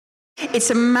it's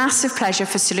a massive pleasure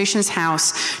for Solutions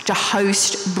House to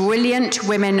host Brilliant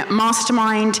Women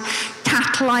Mastermind,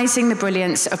 Catalyzing the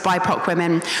Brilliance of BIPOC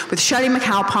Women, with Shirley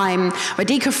McAlpine,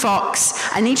 Radhika Fox,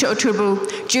 Anita Otubu,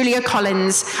 Julia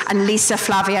Collins, and Lisa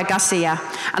Flavia Garcia.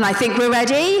 And I think we're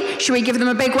ready. Should we give them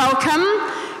a big welcome?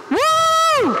 Woo!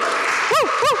 Woo, woo,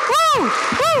 woo! Woo,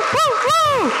 woo, woo!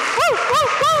 Woo, woo,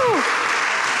 woo!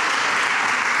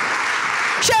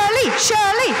 Shirley,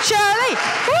 Shirley, Shirley!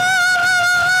 Woo!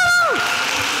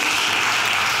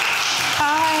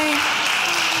 Hi.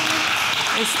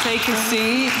 Let's take a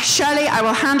seat. Shirley, I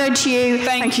will hand over to you.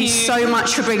 Thank you so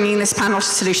much for bringing this panel to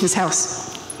Solutions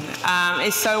House.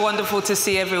 It's so wonderful to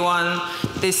see everyone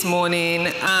this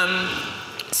morning.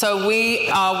 So we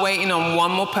are waiting on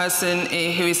one more person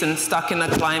who isn't stuck in the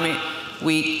Climate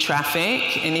Week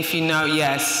traffic. And if you know,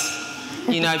 yes.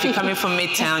 You know, if you're coming from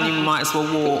Midtown, you might as well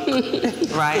walk,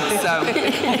 right? So,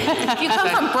 if you come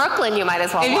from Brooklyn, you might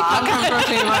as well walk. If you come from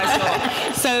Brooklyn, you might as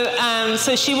well.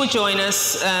 So she will join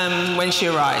us when she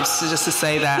arrives, so just to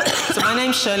say that. So my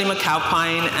name's Shirley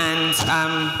McAlpine, and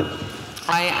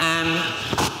I am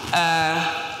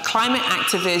a climate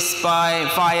activist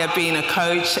via being a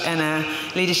coach and a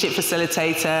leadership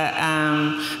facilitator,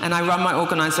 and I run my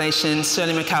organization,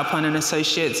 Shirley McAlpine and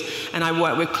Associates, and I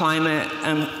work with clients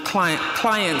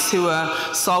who are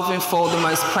solving for the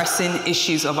most pressing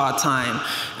issues of our time,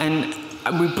 and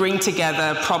we bring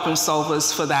together problem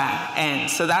solvers for that end.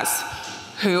 So that's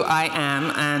who I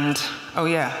am, and oh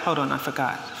yeah, hold on, I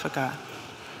forgot.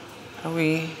 Are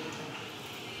we?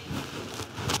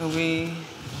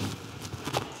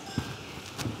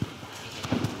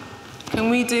 Can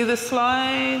we do the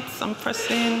slides? I'm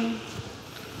pressing.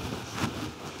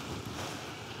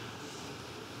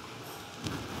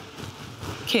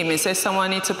 Kim, is there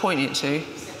someone I need to point you to?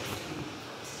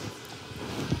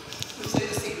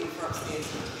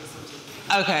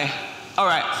 Okay, all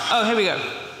right. Oh, here we go.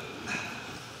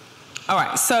 All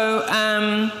right, so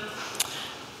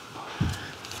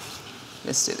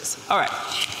let's do this. All right.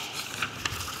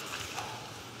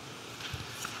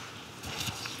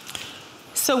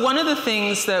 So one of the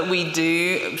things that we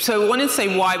do, so I wanted to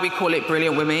say why we call it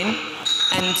Brilliant Women,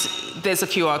 and there's a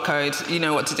QR code, you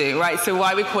know what to do, right? So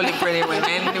why we call it Brilliant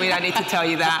Women, I mean, I need to tell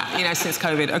you that, you know, since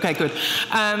COVID. Okay, good.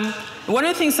 One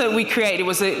of the things that we created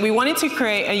was that we wanted to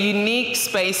create a unique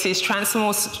spaces,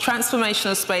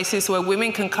 transformational spaces where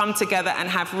women can come together and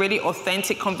have really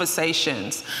authentic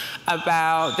conversations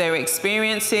about their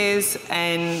experiences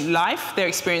in life, their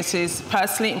experiences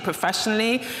personally and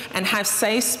professionally, and have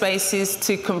safe spaces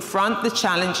to confront the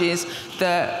challenges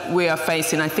that we are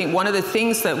facing. I think one of the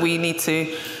things that we need to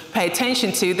pay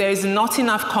attention to, there is not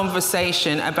enough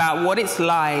conversation about what it's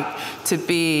like to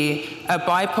be a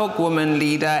BIPOC woman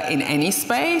leader in any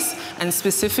space, and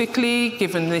specifically,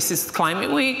 given this is Climate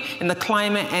Week, in the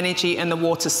climate, energy, and the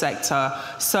water sector.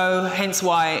 So hence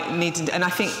why I needed, and I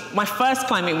think my first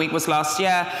Climate Week was last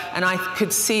year, and I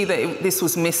could see that this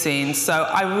was missing. So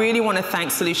I really want to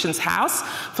thank Solutions House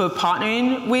for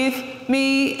partnering with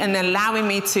me and allowing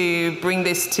me to bring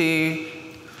this to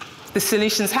the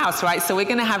Solutions House, right? So we're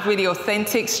going to have really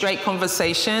authentic, straight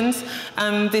conversations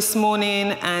this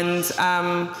morning, and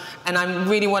I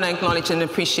really want to acknowledge and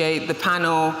appreciate the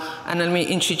panel, and let me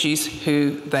introduce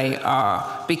who they are,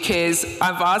 because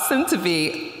I've asked them to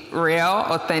be real,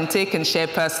 authentic, and share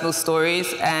personal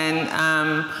stories,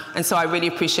 and so I really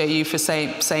appreciate you for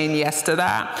saying yes to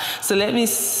that. So let me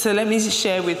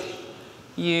share with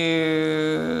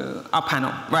you our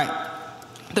panel, right?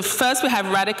 The first, we have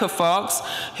Radhika Fox.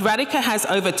 Radhika has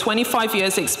over 25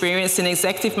 years experience in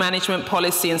executive management,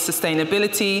 policy, and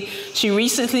sustainability. She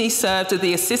recently served as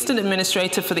the Assistant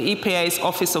Administrator for the EPA's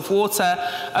Office of Water,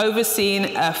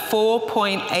 overseeing a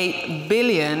 $4.8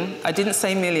 billion, I didn't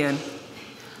say million,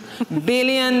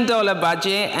 billion-dollar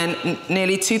budget and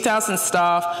nearly 2,000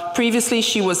 staff. Previously,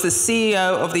 she was the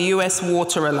CEO of the US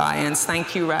Water Alliance.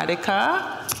 Thank you,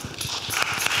 Radhika.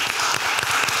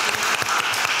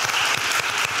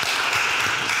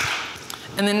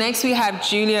 And then next we have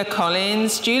Julia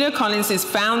Collins. Julia Collins is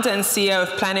founder and CEO of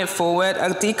Planet Forward, a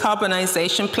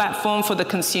decarbonization platform for the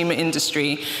consumer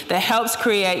industry that helps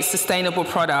create sustainable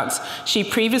products. She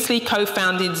previously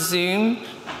co-founded Zoom,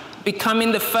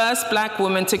 becoming the first Black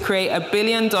woman to create a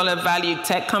billion-dollar valued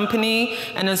tech company,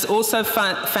 and has also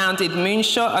founded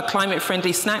Moonshot, a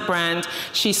climate-friendly snack brand.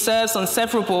 She serves on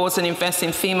several boards and invests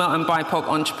in female and BIPOC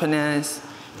entrepreneurs.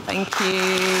 Thank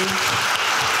you.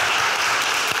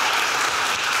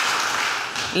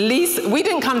 Lisa, we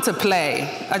didn't come to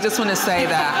play. I just want to say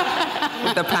that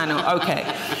with the panel. Okay.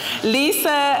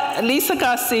 Lisa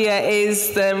Garcia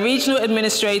is the Regional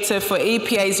Administrator for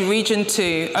EPA's Region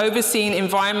 2, overseeing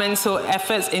environmental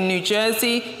efforts in New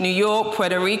Jersey, New York,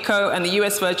 Puerto Rico, and the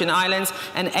U.S. Virgin Islands,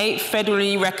 and 8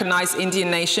 federally recognized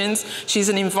Indian nations. She's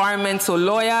an environmental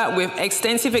lawyer with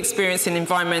extensive experience in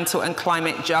environmental and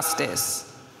climate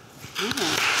justice.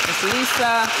 That's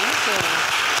Lisa.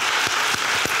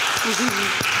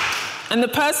 And the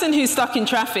person who's stuck in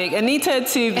traffic, Anita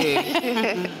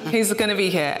Atubu, who's going to be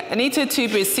here. Anita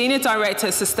Atubu is Senior Director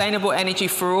of Sustainable Energy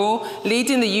for All,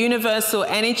 leading the Universal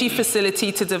Energy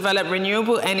Facility to develop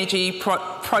renewable energy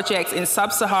projects in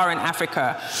sub-Saharan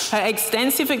Africa. Her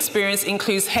extensive experience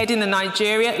includes heading the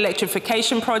Nigeria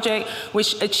Electrification Project,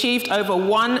 which achieved over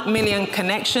 1 million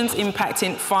connections,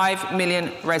 impacting 5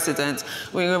 million residents.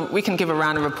 We can give a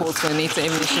round of applause for Anita,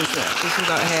 even if she's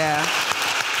not here.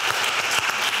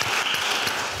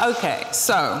 Okay,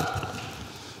 so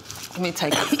let me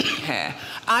take it here.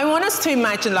 I want us to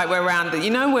imagine like we're around you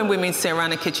know when women sit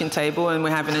around a kitchen table and we're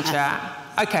having a chat?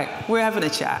 Okay, we're having a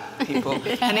chat, people.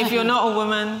 And if you're not a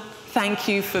woman, thank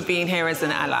you for being here as an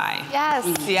ally. Yes.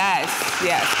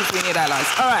 Yes, because we need allies.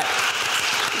 All right.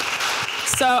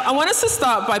 So I want us to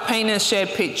start by painting a shared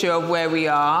picture of where we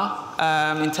are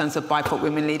in terms of BIPOC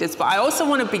women leaders, but I also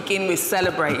want to begin with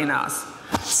celebrating us.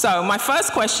 So my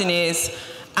first question is,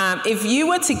 if you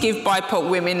were to give BIPOC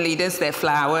women leaders their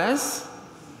flowers,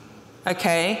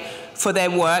 okay, for their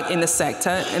work in the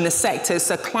sectors,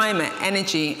 so climate,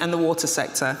 energy, and the water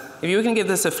sector, if you were going to give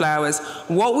this their flowers,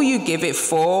 what will you give it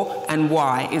for, and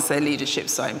why is their leadership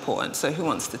so important? So who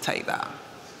wants to take that?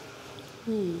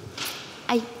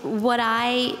 What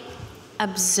I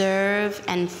observe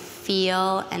and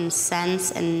feel and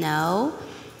sense and know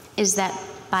is that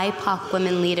BIPOC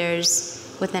women leaders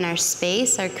within our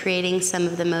space are creating some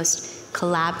of the most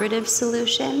collaborative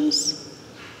solutions.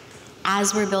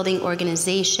 As we're building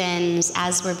organizations,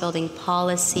 as we're building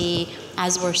policy,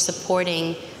 as we're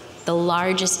supporting the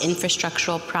largest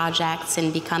infrastructural projects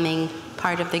and becoming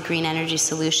part of the green energy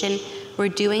solution, we're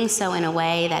doing so in a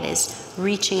way that is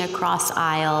reaching across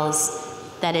aisles,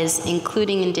 that is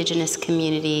including indigenous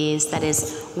communities, that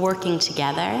is working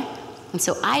together. And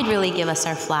so I'd really give us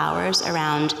our flowers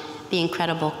around the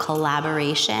incredible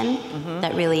collaboration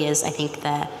that really is, I think,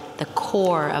 the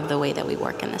core of the way that we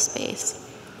work in this space.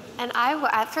 And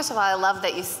first of all, I love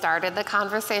that you started the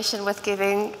conversation with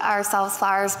giving ourselves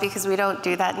flowers, because we don't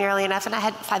do that nearly enough. And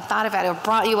if I thought about it, I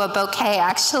brought you a bouquet,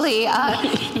 actually,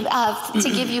 to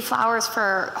give you flowers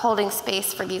for holding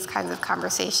space for these kinds of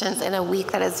conversations in a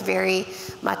week that is very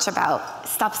much about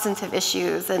substantive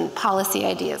issues and policy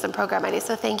ideas and program ideas.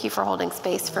 So thank you for holding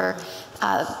space for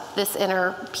this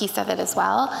inner piece of it as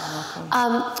well.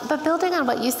 But building on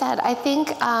what you said, I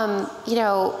think,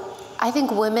 I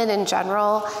think women in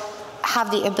general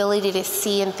have the ability to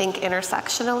see and think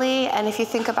intersectionally. And if you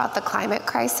think about the climate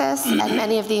crisis and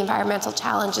many of the environmental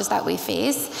challenges that we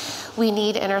face, we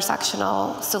need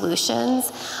intersectional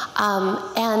solutions.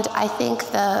 And I think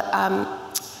the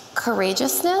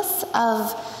courageousness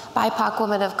of BIPOC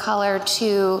women of color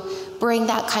to bring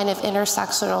that kind of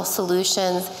intersectional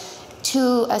solutions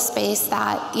to a space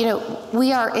that,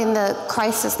 we are in the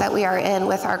crisis that we are in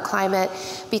with our climate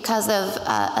because of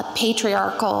a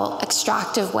patriarchal,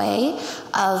 extractive way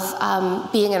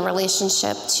of being in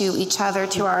relationship to each other,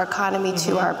 to our economy,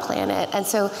 to our planet. And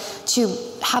so to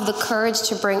have the courage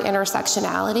to bring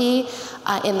intersectionality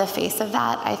in the face of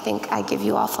that, I think I give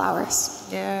you all flowers.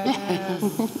 Yeah.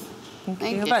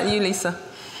 Thank you. How about you, Lisa?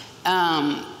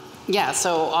 Yeah,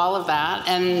 so all of that.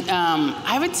 And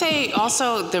I would say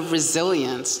also the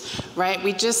resilience, right?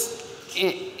 We just,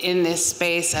 in this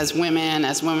space as women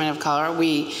of color,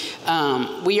 we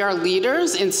are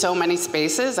leaders in so many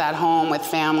spaces, at home, with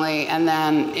family, and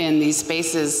then in these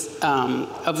spaces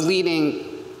of leading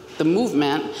the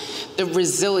movement, the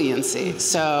resiliency.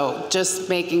 So just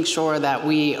making sure that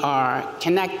we are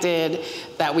connected,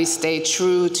 that we stay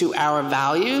true to our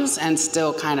values and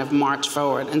still kind of march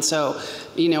forward. And so,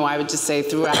 I would just say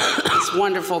throughout this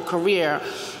wonderful career,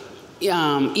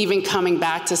 even coming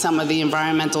back to some of the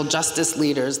environmental justice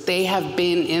leaders, they have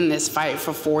been in this fight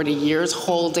for 40 years,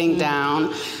 holding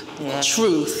down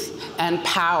truth and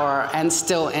power and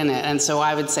still in it. And so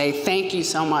I would say thank you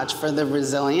so much for the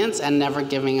resilience and never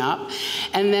giving up.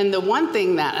 And then the one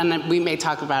thing that, and we may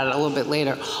talk about it a little bit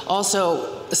later,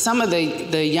 also some of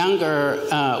the younger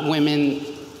women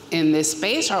in this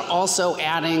space are also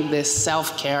adding this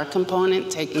self-care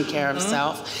component, taking care of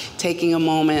self, taking a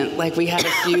moment. Like we had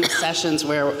a few sessions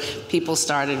where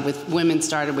women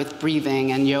started with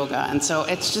breathing and yoga. And so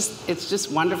it's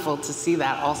just wonderful to see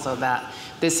that also, that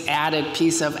this added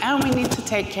piece of, and we need to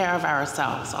take care of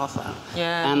ourselves also.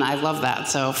 Yeah. And I love that.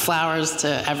 So flowers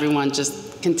to everyone,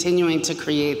 just continuing to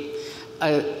create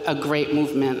a great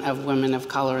movement of women of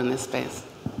color in this space.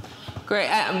 Great.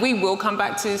 We will come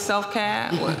back to self-care,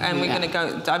 and we're going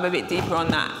to dive a bit deeper on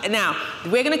that. Now,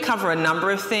 we're going to cover a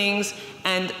number of things,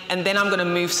 and then I'm going to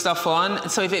move stuff on.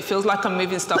 So if it feels like I'm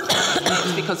moving stuff on,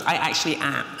 it's because I actually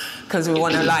am, because we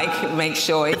want to like make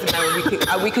sure. Even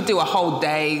though we could do a whole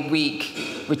day,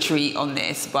 week retreat on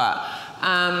this, but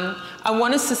I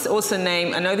want us to also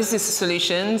name. I know this is a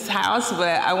solutions house,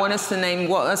 but I want us to name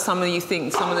what are some of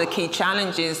the key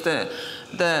challenges that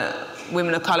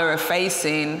women of color are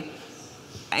facing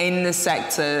in the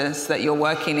sectors that you're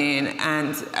working in,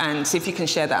 and see if you can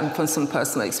share that from some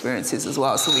personal experiences as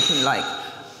well, so we can like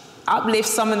uplift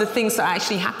some of the things that are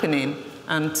actually happening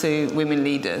to women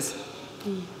leaders.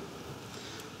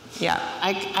 Yeah.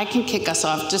 I can kick us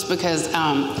off just because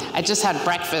I just had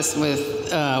breakfast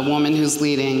with a woman who's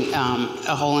leading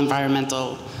a whole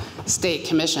environmental state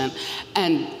commission,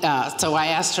 and so I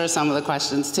asked her some of the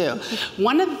questions too.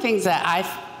 One of the things that I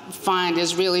find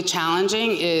is really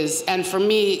challenging is, and for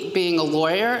me, being a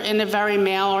lawyer in a very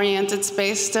male-oriented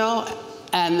space still,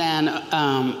 and then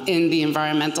in the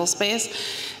environmental space,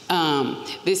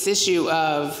 this issue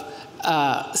of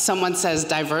someone says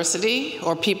diversity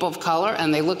or people of color,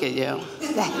 and they look at you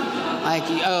like,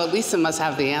 oh, Lisa must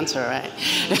have the answer, right?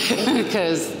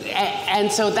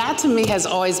 And so that to me has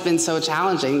always been so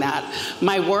challenging, that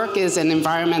my work is an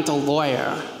environmental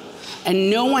lawyer,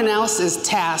 and no one else is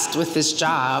tasked with this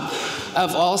job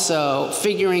of also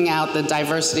figuring out the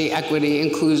diversity, equity,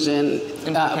 inclusion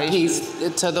piece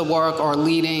to the work, or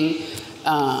leading,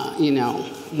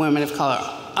 women of color.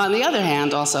 On the other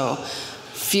hand, also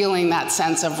feeling that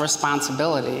sense of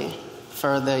responsibility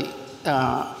for the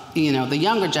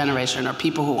younger generation, or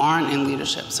people who aren't in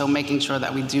leadership. So making sure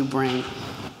that we do bring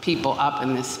people up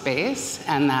in this space,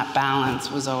 and that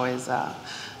balance was always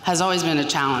has always been a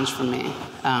challenge for me.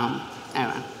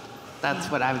 Anyway,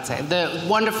 that's what I would say. The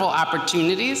wonderful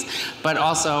opportunities, but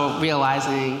also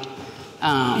realizing,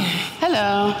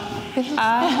 hello.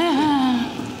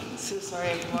 So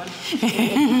sorry, everyone.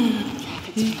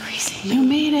 You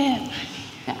made it.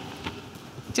 Yeah.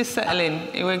 Just settle in.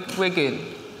 We're good.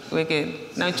 We're good.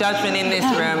 No judgment in this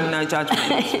room. No judgment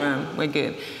in this room. We're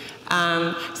good.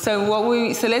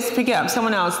 So let's pick it up.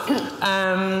 Someone else.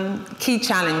 Key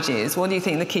challenges. What do you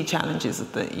think the key challenges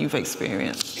that you've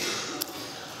experienced?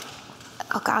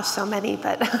 Oh gosh, so many,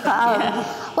 but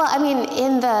well, I mean,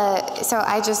 so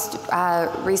I just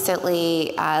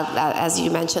recently, as you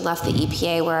mentioned, left the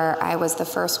EPA, where I was the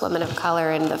first woman of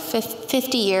color in the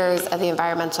 50 years of the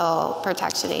Environmental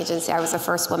Protection Agency. I was the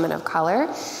first woman of color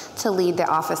to lead the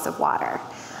Office of Water.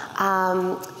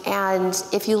 And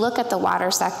if you look at the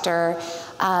water sector,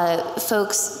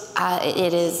 folks,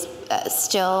 it is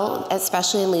still,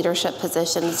 especially in leadership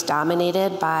positions,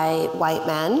 dominated by white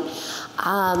men.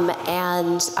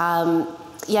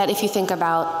 Yet if you think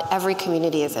about, every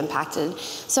community is impacted.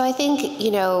 So I think,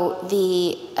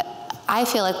 I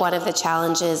feel like one of the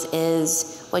challenges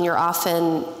is when you're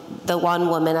often the one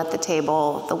woman at the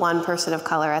table, the one person of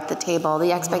color at the table,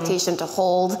 the expectation to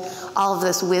hold all of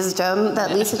this wisdom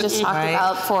that Lisa just talked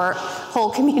about for whole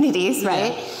communities,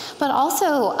 right? Yeah. But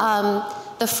also,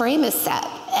 the frame is set.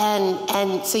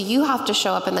 And so you have to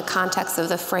show up in the context of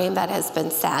the frame that has been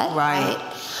set, right?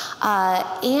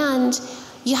 And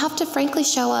you have to frankly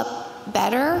show up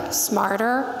better,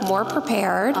 smarter, more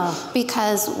prepared,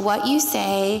 because what you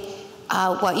say,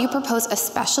 what you propose,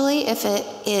 especially if it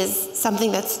is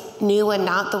something that's new and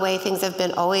not the way things have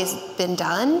always been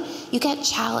done, you get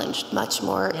challenged much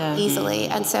more easily.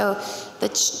 And so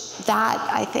that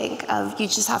I think you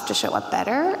just have to show up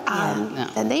better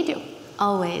than they do.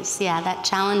 Always, yeah, that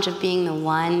challenge of being the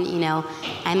one,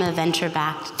 I'm a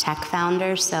venture-backed tech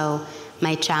founder, so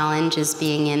my challenge is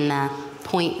being in the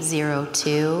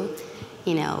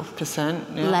 0.02,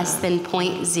 percent, less than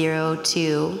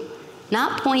 0.02,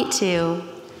 not 0.2,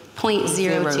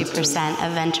 0.02%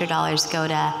 of venture dollars go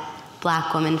to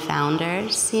Black women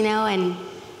founders, and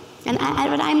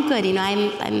I'm good,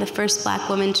 I'm the first Black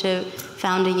woman to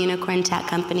found a unicorn tech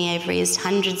company. I've raised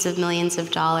hundreds of millions of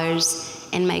dollars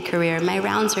in my career. My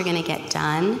rounds are gonna get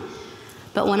done.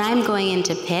 But when I'm going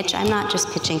into pitch, I'm not just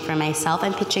pitching for myself,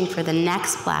 I'm pitching for the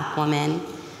next Black woman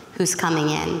who's coming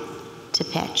in to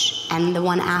pitch, and the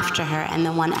one after her, and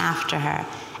the one after her.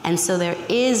 And so there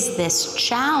is this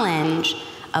challenge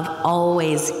of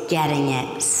always getting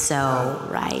it so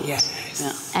right.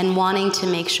 Yes. And wanting to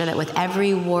make sure that with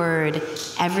every word,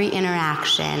 every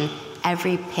interaction,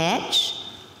 every pitch,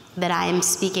 that I am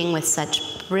speaking with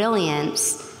such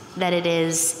brilliance that it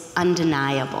is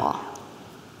undeniable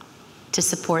to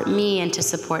support me and to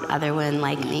support other women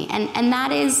like me. And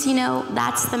that is, you know,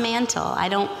 that's the mantle. I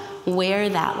don't wear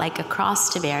that like a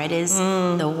cross to bear. It is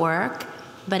the work,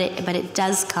 but it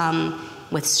does come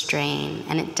with strain,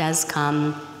 and it does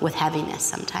come with heaviness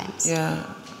sometimes. Yeah,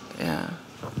 yeah.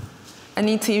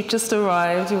 Anita, you've just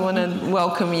arrived. We want to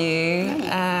welcome you.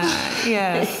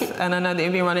 Yes, and I know that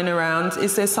you've been running around.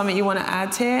 Is there something you want to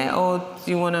add here, or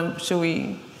do you want to? Shall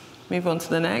we move on to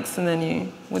the next, and then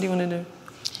you? What do you want to do?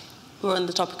 We're on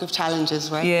the topic of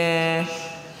challenges, right? Yeah.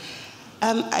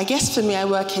 I guess for me, I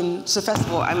work in, so first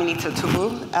of all, I'm Anita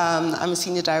Tugul. I'm a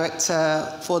senior director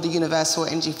for the Universal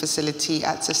Energy Facility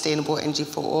at Sustainable Energy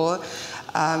for All.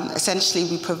 Essentially,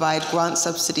 we provide grant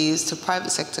subsidies to private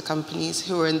sector companies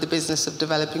who are in the business of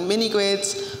developing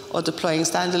mini-grids or deploying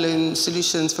standalone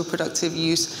solutions for productive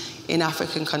use in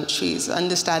African countries,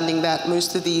 understanding that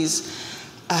most of these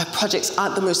projects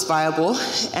aren't the most viable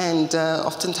and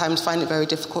oftentimes find it very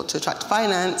difficult to attract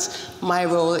finance. My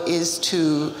role is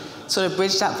to sort of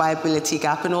bridge that viability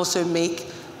gap and also make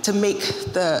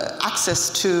the access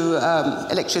to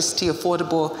electricity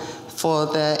affordable for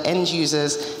the end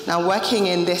users. Now, working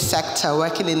in this sector,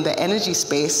 working in the energy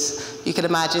space, you can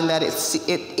imagine that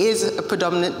it is a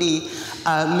predominantly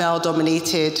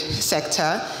male-dominated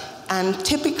sector. And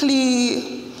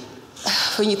typically,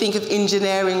 when you think of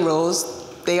engineering roles,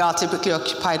 they are typically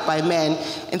occupied by men.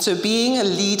 And so being a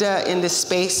leader in this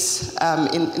space,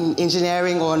 in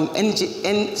engineering or an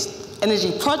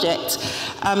energy project,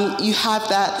 you have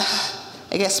that,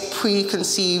 I guess,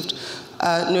 preconceived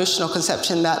notion or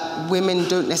conception that women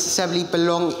don't necessarily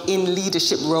belong in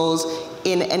leadership roles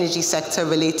in energy sector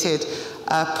related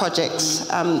projects.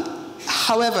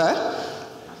 However,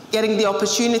 getting the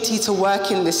opportunity to work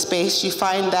in this space, you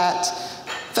find that,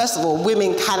 first of all,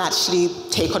 women can actually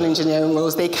take on engineering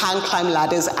roles. They can climb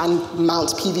ladders and mount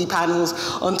PV panels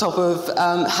on top of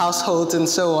households and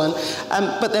so on.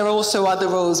 But there are also other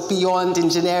roles beyond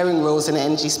engineering roles in the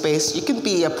energy space. You could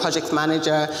be a project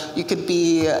manager. You could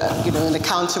be an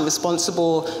accountant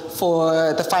responsible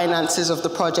for the finances of the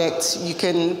project. You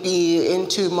can be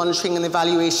into monitoring and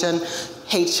evaluation,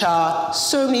 HR,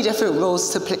 so many different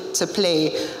roles to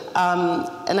play.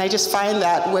 And I just find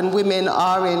that when women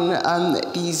are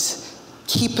in these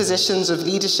key positions of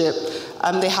leadership,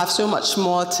 they have so much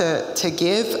more to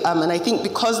give. And I think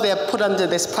because they're put under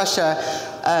this pressure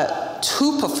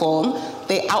to perform,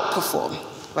 they outperform,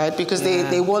 right? Because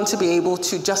they want to be able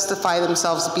to justify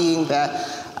themselves being there.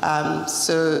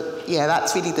 So yeah,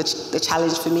 that's really the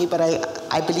challenge for me, but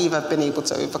I believe I've been able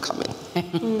to overcome it.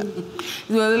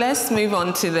 Well, let's move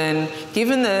on to then,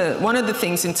 given one of the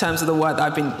things in terms of the work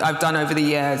that I've done over the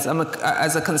years,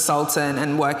 as a consultant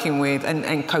and working with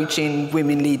and coaching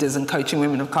women leaders and coaching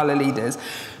women of color leaders,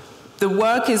 the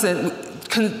work is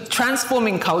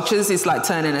transforming cultures is like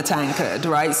turning a tankard,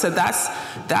 right? So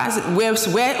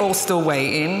we're all still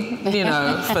waiting,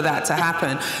 for that to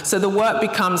happen. So the work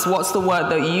becomes, what's the work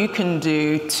that you can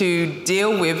do to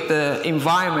deal with the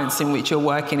environments in which you're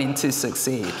working in to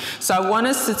succeed? So I want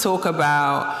us to talk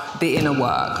about the inner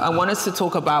work. I want us to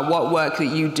talk about what work that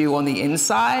you do on the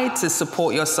inside to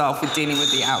support yourself with dealing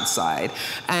with the outside.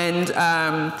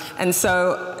 And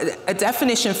so a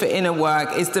definition for inner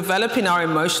work is developing our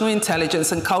emotional intelligence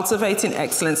and cultivating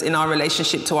excellence in our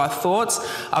relationship to our thoughts,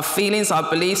 our feelings, our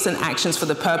beliefs, and actions for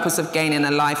the purpose of gaining a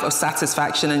life of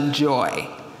satisfaction and joy.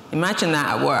 Imagine that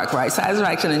at work, right?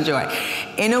 Satisfaction and joy.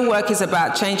 Inner work is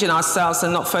about changing ourselves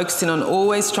and not focusing on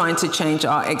always trying to change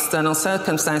our external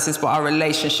circumstances, but our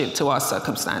relationship to our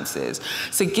circumstances.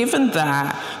 So given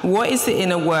that, what is the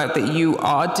inner work that you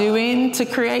are doing to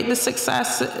create the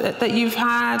success that you've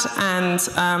had? And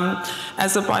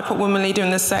as a BIPOC woman leader in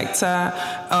the sector,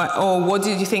 or what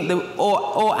did you think,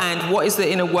 and what is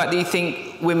the inner work that you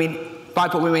think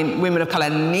BIPOC women of color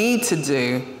need to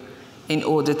do in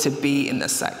order to be in the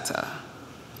sector?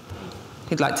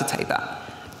 Who'd like to take that?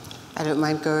 I don't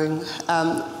mind going.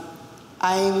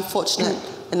 I'm fortunate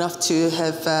enough to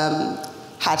have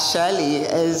had Shirley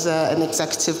as an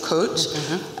executive coach.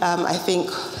 I think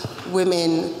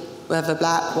women, whether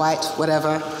black, white,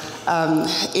 whatever,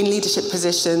 in leadership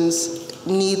positions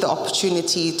need the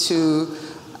opportunity to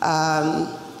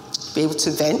be able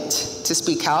to vent, to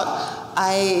speak out.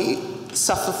 I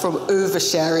suffer from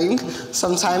oversharing.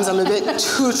 Sometimes I'm a bit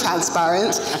too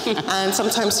transparent, and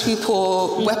sometimes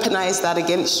people weaponize that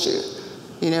against you.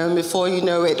 and before you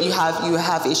know it, you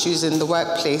have issues in the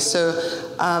workplace. So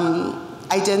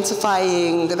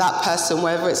identifying that person,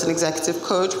 whether it's an executive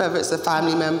coach, whether it's a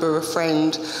family member, a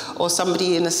friend, or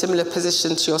somebody in a similar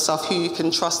position to yourself who you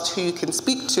can trust, who you can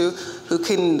speak to, who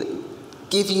can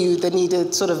give you the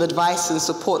needed sort of advice and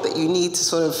support that you need to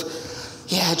sort of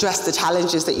address the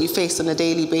challenges that you face on a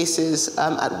daily basis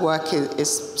at work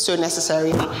is so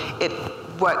necessary. It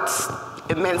works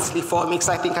immensely for me, because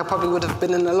I think I probably would have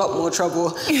been in a lot more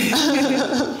trouble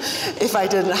if I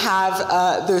didn't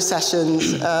have those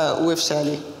sessions with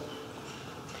Shirley.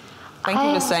 Thank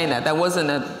you for saying that. That wasn't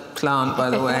a plant, by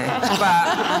the way, but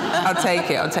I'll take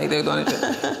it. I'll take the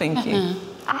acknowledgement. Thank you.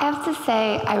 I have to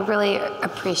say, I really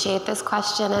appreciate this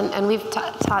question, and we've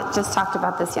just talked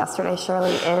about this yesterday,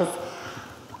 Shirley, is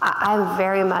I'm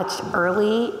very much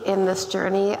early in this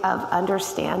journey of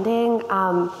understanding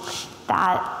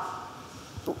that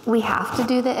we have to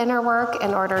do the inner work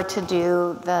in order to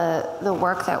do the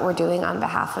work that we're doing on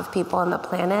behalf of people on the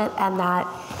planet, and that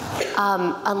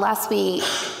unless we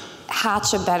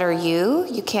hatch a better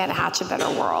you can't hatch a better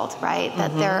world, right?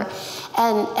 That there,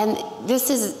 and this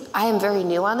is, I am very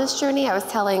new on this journey. I was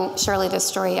telling Shirley this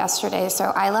story yesterday. So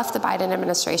I left the Biden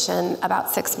administration about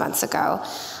 6 months ago.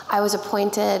 I was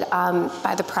appointed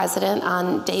by the president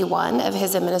on day one of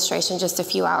his administration, just a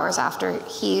few hours after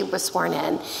he was sworn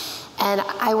in. And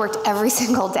I worked every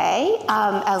single day,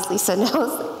 as Lisa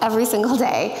knows, every single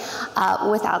day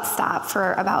without stop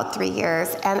for about 3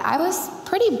 years. And I was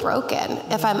pretty broken,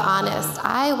 if I'm honest.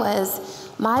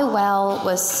 My well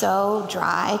was so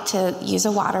dry, to use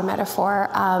a water metaphor,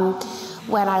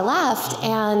 when I left.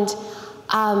 And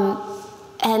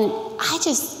I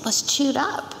just was chewed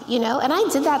up, and I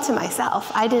did that to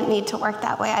myself. I didn't need to work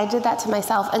that way. I did that to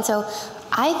myself. And so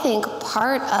I think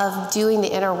part of doing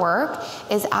the inner work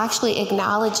is actually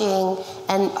acknowledging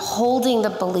and holding the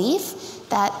belief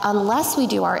that unless we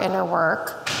do our inner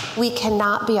work, we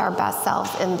cannot be our best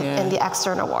selves in the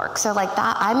external work. So like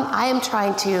that, I am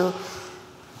trying to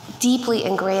deeply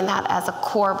ingrain that as a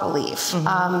core belief,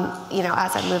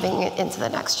 as I'm moving into the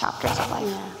next chapters of life.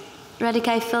 Yeah. Radhika,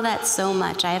 I feel that so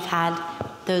much. I have had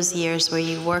those years where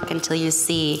you work until you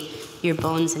see your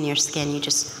bones in your skin. You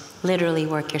just literally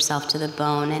work yourself to the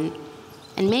bone.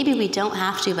 And maybe we don't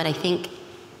have to, but I think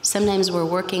sometimes we're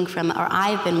working from, or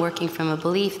I've been working from a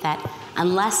belief that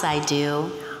unless I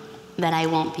do, then I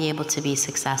won't be able to be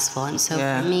successful. And so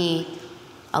for me,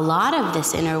 a lot of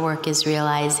this inner work is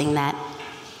realizing that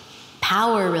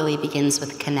power really begins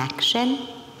with connection.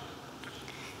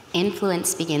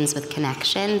 Influence begins with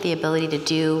connection. The ability to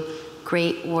do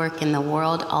great work in the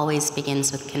world always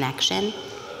begins with connection.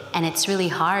 And it's really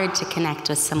hard to connect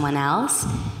with someone else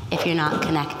if you're not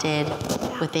connected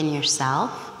within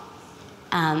yourself.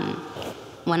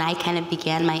 When I kind of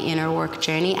began my inner work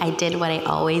journey, I did what I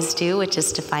always do, which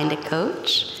is to find a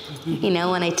coach.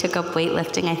 When I took up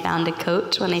weightlifting, I found a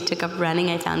coach. When I took up running,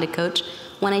 I found a coach.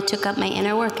 When I took up my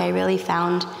inner work, I really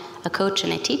found a coach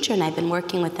and a teacher, and I've been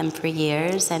working with them for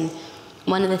years. And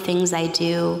one of the things I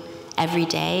do every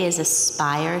day is a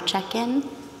SPIRE check-in,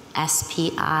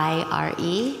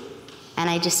 SPIRE, and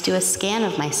I just do a scan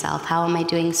of myself. How am I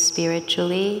doing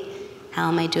spiritually? How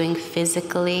am I doing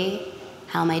physically?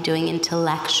 How am I doing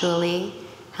intellectually?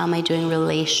 How am I doing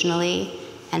relationally?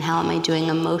 And how am I doing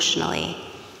emotionally?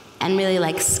 And really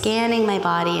like scanning my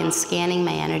body and scanning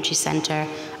my energy center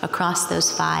across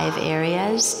those 5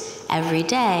 areas every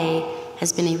day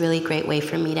has been a really great way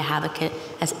for me to have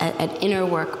an inner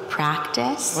work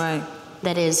practice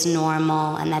that is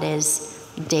normal and that is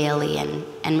daily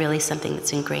and really something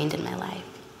that's ingrained in my life.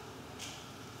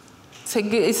 So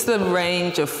it's the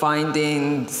range of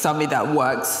finding something that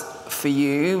works for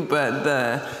you, but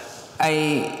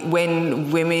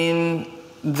when women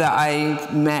that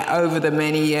I met over the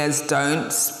many years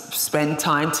don't spend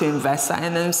time to invest that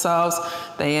in themselves,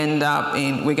 they end up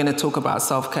in, we're going to talk about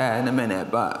self-care in a minute,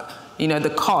 but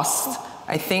the cost,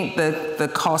 I think that the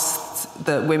cost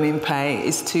that women pay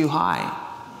is too high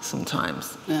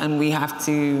sometimes. And we have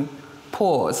to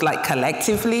pause, like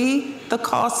collectively the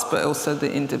cost, but also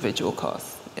the individual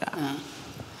cost.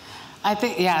 I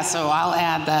think, so I'll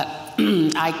add that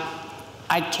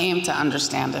I came to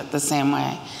understand it the same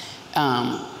way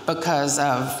because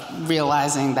of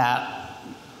realizing that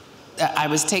I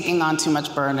was taking on too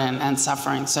much burden and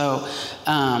suffering. So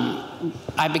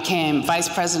I became vice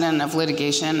president of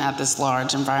litigation at this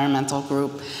large environmental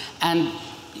group. And,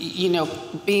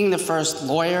 being the first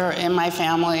lawyer in my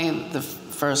family, the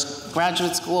first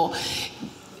graduate school,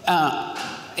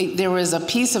 there was a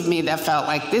piece of me that felt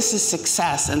like this is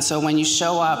success. And so when you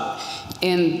show up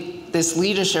in this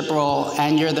leadership role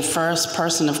and you're the first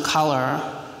person of color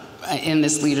in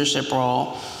this leadership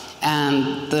role,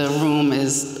 and the room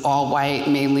is all white,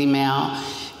 mainly male,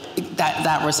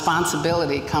 that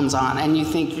responsibility comes on, and you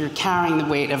think you're carrying the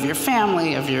weight of your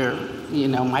family, of your,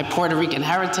 my Puerto Rican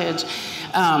heritage.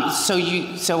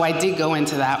 So I did go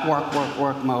into that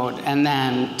work mode, and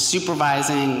then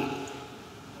supervising,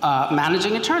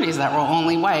 managing attorneys that were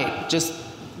only white, just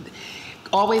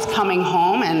always coming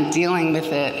home and dealing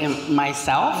with it in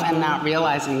myself and not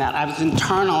realizing that I was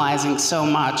internalizing so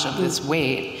much of this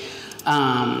weight,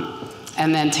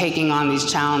 and then taking on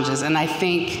these challenges. And I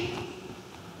think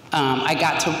I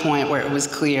got to a point where it was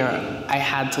clear I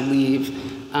had to leave,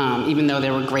 even though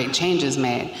there were great changes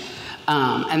made.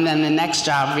 And then the next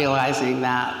job, realizing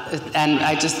that, and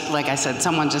like I said,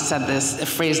 someone just said this,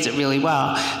 phrased it really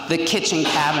well, the kitchen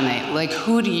cabinet, like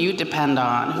who do you depend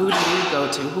on? Who do you go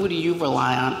to? Who do you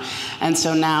rely on? And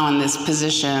so now in this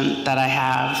position that I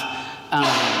have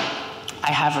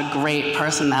a great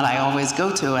person that I always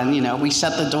go to, and we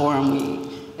shut the door and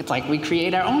it's like we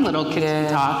create our own little kitchen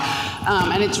talk.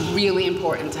 And it's really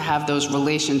important to have those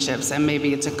relationships, and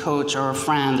maybe it's a coach or a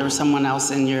friend or someone else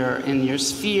in your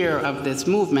sphere of this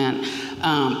movement,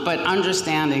 but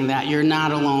understanding that you're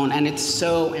not alone, and it's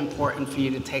so important for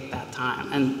you to take that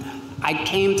time. And I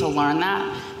came to learn that,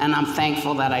 and I'm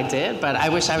thankful that I did, but I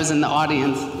wish I was in the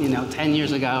audience, 10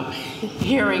 years ago,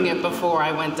 hearing it before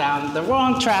I went down the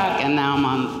wrong track, and now I'm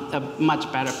on a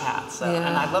much better path. So,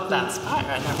 and I love that inspire.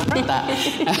 I never heard that.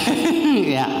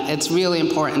 Yeah, it's really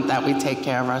important that we take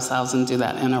care of ourselves and do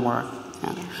that inner work.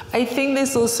 Yeah. I think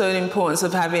there's also an importance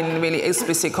of having really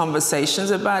explicit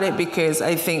conversations about it, because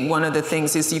I think one of the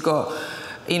things is you got,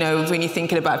 when you're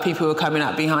thinking about people who are coming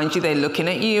up behind you, they're looking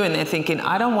at you and they're thinking,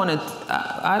 I don't want to,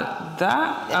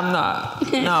 I'm not,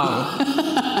 no,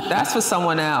 that's for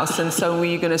someone else. And so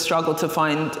you're going to struggle to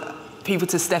find people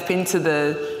to step into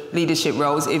the leadership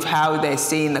roles if how they're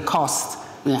seeing the cost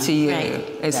to you. Right.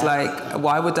 It's like,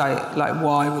 why would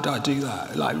I do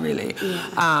that? Like, really?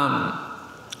 Yeah.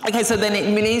 Okay, so then it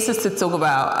leads us to talk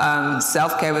about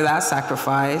self-care without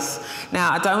sacrifice.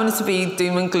 Now, I don't want it to be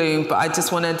doom and gloom, but I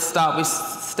just want to start with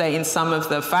stating some of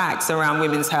the facts around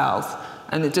women's health,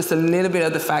 and just a little bit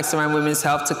of the facts around women's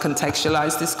health to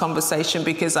contextualize this conversation,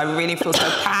 because I really feel so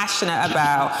passionate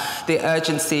about the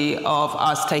urgency of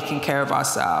us taking care of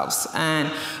ourselves. And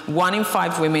 1 in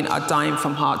 5 women are dying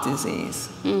from heart disease.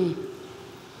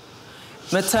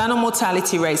 Maternal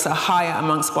mortality rates are higher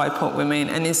amongst BIPOC women,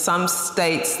 and in some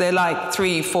states, they're like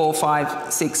 3, 4,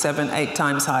 5, 6, 7, 8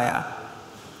 times higher.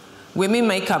 Women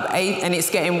make up 8, and it's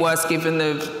getting worse given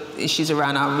the issues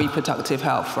around our reproductive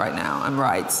health right now and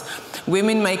rights.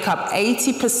 Women make up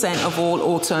 80% of all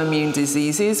autoimmune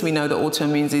diseases. We know that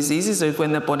autoimmune diseases are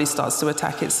when the body starts to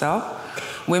attack itself.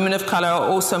 Women of color are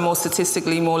also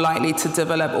statistically more likely to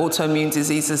develop autoimmune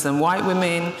diseases than white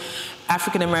women.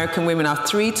 African American women are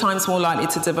 3 times more likely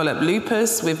to develop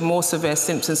lupus with more severe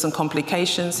symptoms and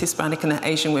complications. Hispanic and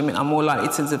Asian women are more likely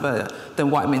to develop than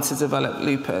white men to develop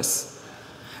lupus.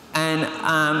 And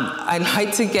I'd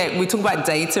like to we talk about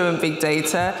data and big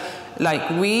data. Like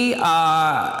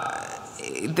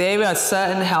there are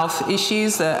certain health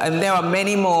issues and there are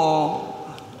many more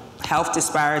health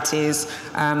disparities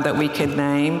that we could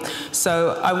name.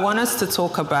 So I want us to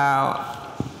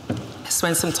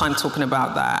spend some time talking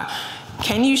about that.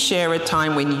 Can you share a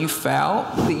time when you felt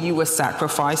that you were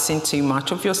sacrificing too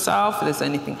much of yourself? If there's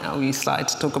anything else you'd like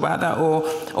to talk about that, or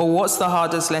what's the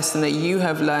hardest lesson that you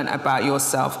have learned about your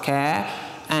self-care,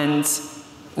 and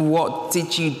what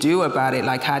did you do about it?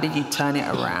 Like, how did you turn it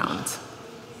around?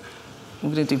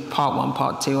 I'm going to do part 1,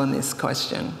 part 2 on this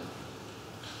question.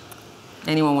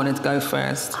 Anyone wanted to go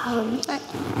first?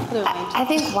 I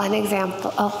think one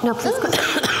example. Oh no, please go.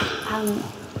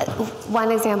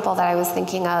 One example that I was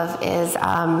thinking of is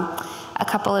a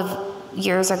couple of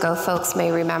years ago, folks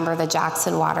may remember the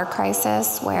Jackson water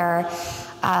crisis, where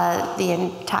the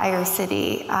entire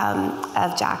city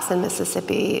of Jackson,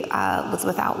 Mississippi was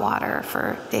without water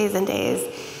for days and days.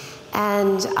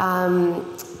 And I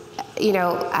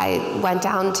went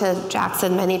down to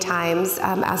Jackson many times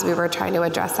as we were trying to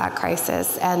address that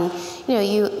crisis. And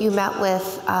you met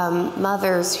with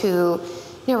mothers who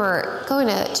were going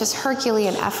to just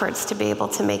Herculean efforts to be able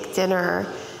to make dinner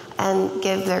and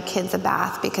give their kids a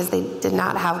bath because they did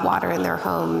not have water in their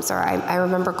homes. Or I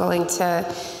remember going to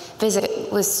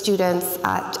visit with students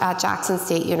at Jackson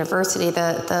State University.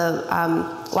 The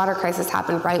water crisis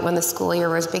happened right when the school year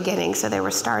was beginning, so they were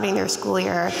starting their school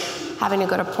year having to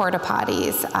go to porta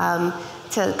potties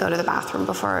to go to the bathroom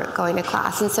before going to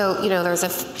class. And so, there's a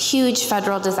huge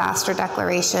federal disaster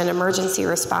declaration, emergency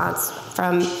response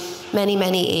from many,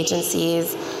 many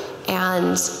agencies.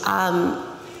 And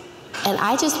And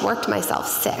I just worked myself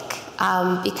sick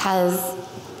because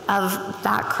of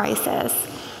that crisis.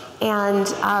 And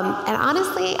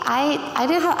honestly, I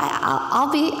didn't have,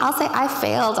 I'll say I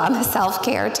failed on the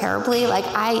self-care terribly. Like,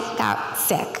 I got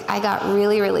sick. I got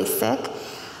really, really sick,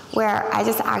 where I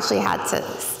just actually had to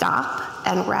stop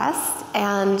and rest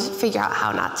and figure out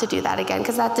how not to do that again,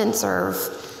 because that didn't serve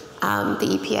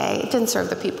the EPA. It didn't serve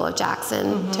the people of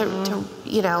Jackson to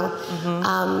you know.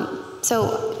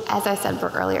 So as I said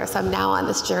earlier, so I'm now on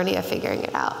this journey of figuring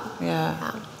it out.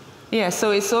 Yeah,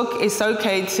 so it's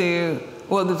okay to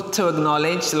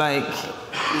acknowledge, like...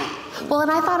 Well,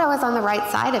 and I thought I was on the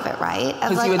right side of it, right?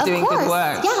 Because you were doing good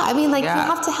work. Yeah, I mean, like, we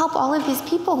have to help all of these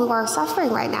people who are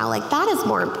suffering right now. Like, that is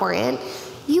more important.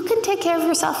 You can take care of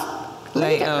yourself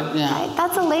later. Right?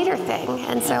 That's a later thing.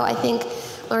 And so I think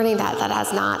learning that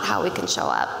is not how we can show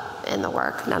up in the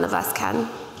work. None of us can.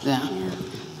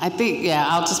 I think,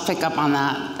 I'll just pick up on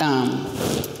that.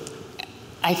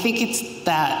 I think it's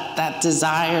that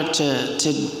desire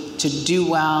to do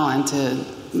well and to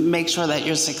make sure that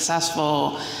you're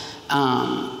successful,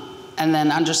 and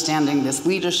then understanding this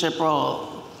leadership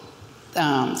role.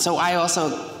 So I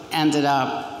also ended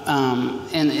up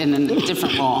in a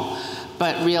different role,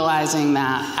 but realizing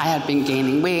that I had been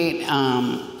gaining weight.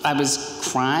 I was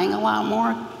crying a lot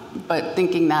more, but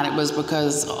thinking that it was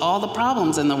because all the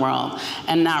problems in the world,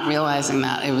 and not realizing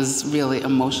that it was really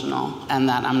emotional and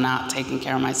that I'm not taking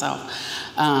care of myself.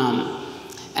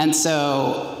 And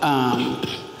so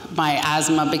my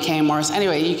asthma became worse.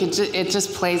 Anyway, it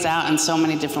just plays out in so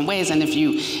many different ways. And if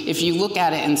you look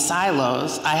at it in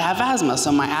silos, I have asthma,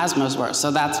 so my asthma is worse.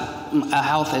 So that's a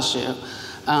health issue.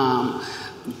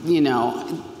 You know,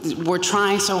 we're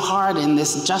trying so hard in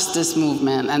this justice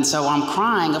movement, and so I'm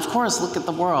crying, of course, look at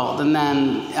the world. And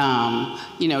then,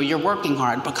 you know, you're working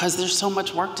hard because there's so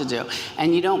much work to do.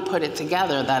 And you don't put it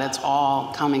together that it's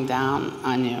all coming down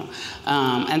on you.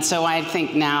 And so I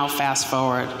think now, fast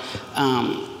forward,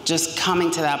 just coming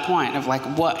to that point of like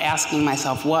asking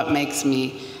myself, what makes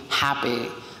me happy?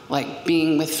 Like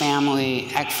being with family,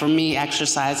 for me,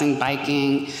 exercising,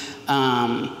 biking,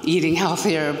 eating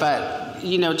healthier, but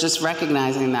you know, just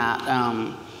recognizing that,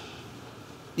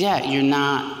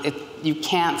 you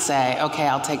can't say, okay,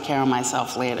 I'll take care of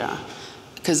myself later.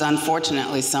 Because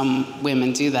unfortunately, some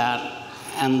women do that,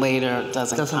 and later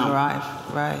doesn't arrive,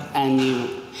 right. And you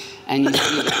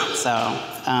see that, so,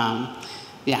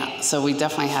 so we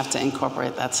definitely have to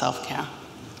incorporate that self-care.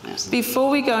 Yes.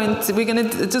 Before we go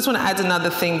into, just want to add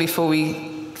another thing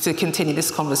to continue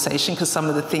this conversation, because some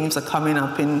of the themes are coming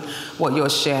up in what you're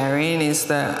sharing, is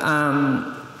that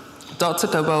Dr.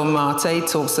 Gabor Mate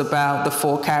talks about the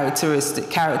 4 character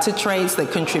traits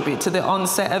that contribute to the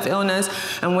onset of illness.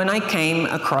 And when I came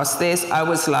across this, I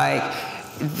was like,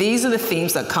 these are the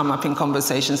themes that come up in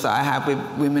conversations that I have with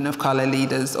women of color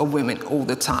leaders, or women all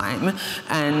the time.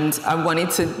 And I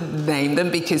wanted to name them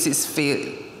because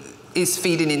is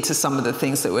feeding into some of the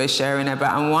things that we're sharing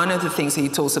about. And one of the things he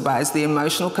talks about is the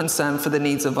emotional concern for the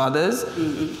needs of others,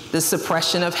 the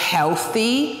suppression of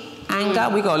healthy anger.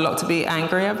 We got a lot to be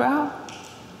angry about,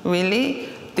 really.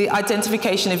 The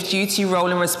identification of duty, role,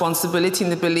 and responsibility,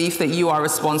 and the belief that you are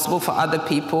responsible for other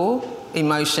people,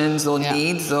 emotions or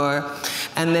needs,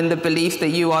 and then the belief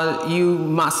that you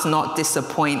must not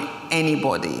disappoint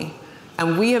anybody.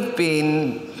 And we have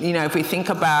been, you know, if we think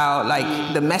about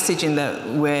like the messaging that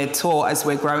we're taught as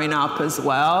we're growing up as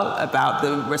well about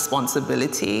the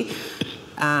responsibility,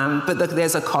 but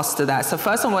there's a cost to that. So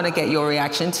first I want to get your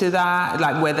reaction to that,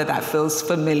 like whether that feels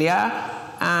familiar.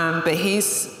 But he's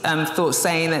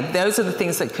saying that those are the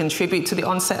things that contribute to the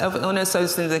onset of illness,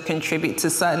 those things that contribute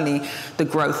to certainly the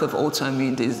growth of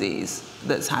autoimmune disease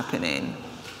that's happening.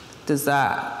 Does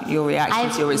that, your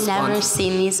reaction to your response? I've never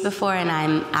seen these before, and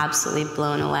I'm absolutely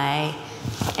blown away.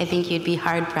 I think you'd be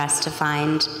hard-pressed to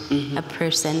find a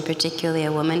person, particularly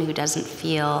a woman, who doesn't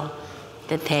feel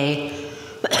that they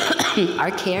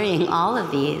are carrying all of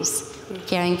these,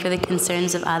 caring for the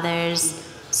concerns of others,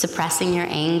 suppressing your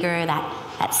anger,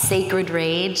 that sacred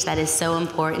rage that is so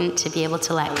important to be able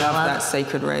to let go of. That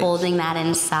sacred rage. Holding that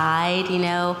inside, you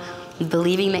know,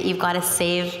 believing that you've got to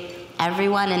save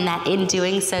everyone, and that in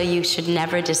doing so you should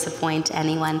never disappoint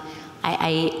anyone.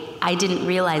 I didn't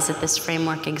realize that this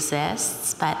framework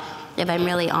exists, but if I'm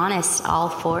really honest, all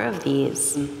 4 of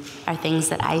these are things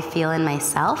that I feel in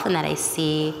myself and that I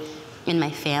see in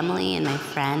my family and my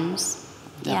friends.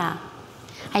 Yeah.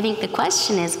 I think the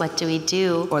question is, what do we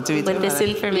do with this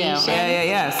information?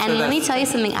 Yeah. And let me tell you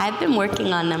something, I've been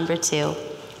working on number 2,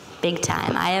 big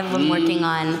time. I have been working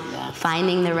on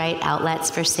finding the right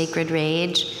outlets for sacred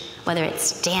rage. whether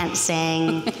it's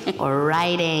dancing or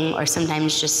writing or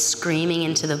sometimes just screaming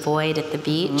into the void at the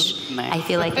beach. Nice. I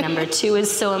feel like number 2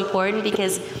 is so important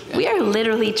because we are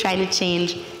literally trying to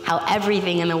change how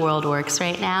everything in the world works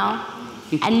right now.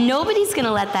 And nobody's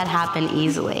gonna let that happen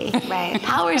easily. Right.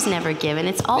 Power's never given,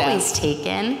 it's always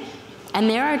taken. And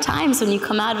there are times when you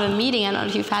come out of a meeting, I don't know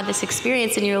if you've had this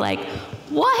experience, and you're like,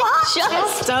 what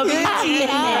just happened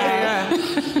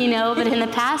there? You know, but in the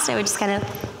past, I would just kind of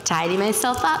tidy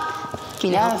myself up,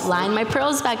 you know, line my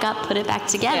pearls back up, put it back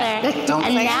together.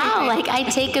 And now, like, I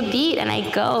take a beat and I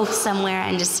go somewhere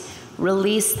and just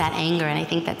release that anger, and I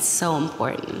think that's so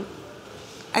important.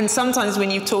 And sometimes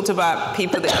when you've talked about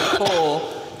people that you call,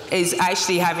 is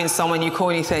actually having someone you call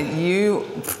and you say,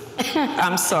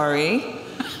 I'm sorry.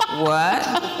 What?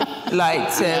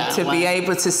 Like to be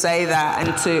able to say that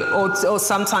and or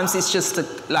sometimes it's just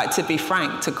to be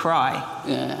frank, to cry.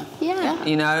 Yeah.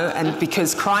 You know, and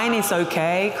because crying is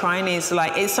okay. Crying is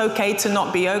like, it's okay to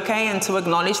not be okay and to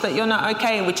acknowledge that you're not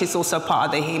okay, which is also part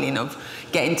of the healing of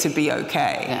getting to be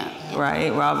okay.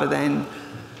 Right? Rather than,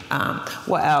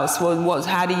 what else? Well,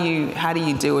 how do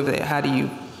you deal with it? How do you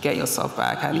get yourself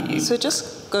back? How do you? So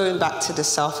just going back to the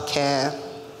self-care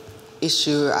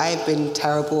issue, I've been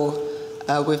terrible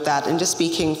with that. And just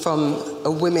speaking from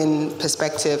a women's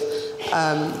perspective,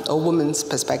 woman's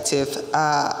perspective,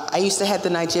 I used to head the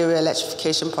Nigeria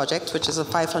Electrification Project, which is a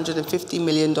 $550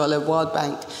 million World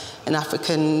Bank and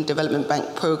African Development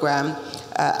Bank program.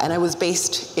 And I was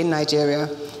based in Nigeria.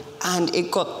 And it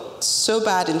got so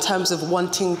bad in terms of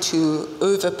wanting to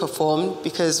overperform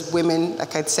because women,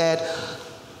 like I'd said,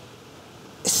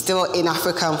 still in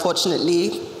Africa,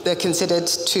 unfortunately, they're considered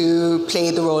to play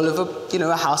the role of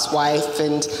a housewife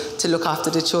and to look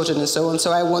after the children and so on.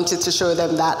 So I wanted to show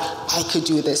them that I could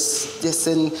do this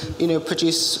and,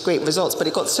 produce great results. But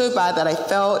it got so bad that I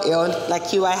fell ill.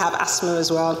 Like you, I have asthma as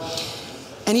well.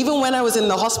 And even when I was in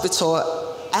the hospital,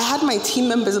 I had my team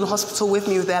members in the hospital with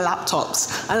me with their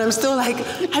laptops. And I'm still like,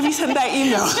 have you sent that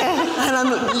email? And I'm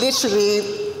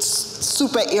literally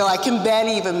super ill. I can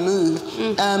barely even move.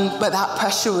 But that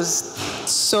pressure was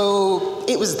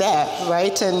it was there,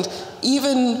 right? And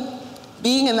even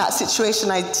being in that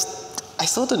situation, I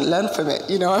still didn't learn from it.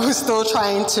 I was still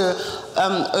trying to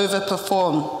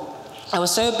overperform. I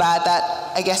was so bad that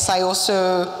I guess I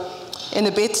also, in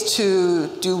a bid to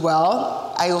do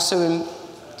well, I also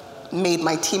made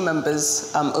my team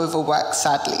members overwork,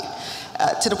 sadly,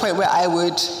 to the point where I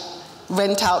would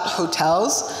rent out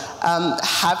hotels,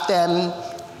 have them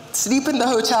sleep in the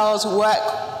hotels, work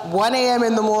 1 a.m.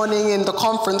 in the morning in the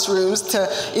conference rooms to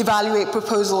evaluate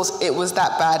proposals. It was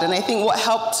that bad. And I think what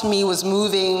helped me was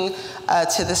moving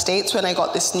to the States when I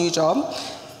got this new job.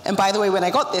 And by the way, when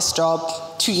I got this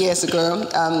job 2 years ago,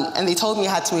 and they told me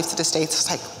I had to move to the States,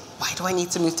 I was like, why do I need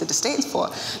to move to the States for?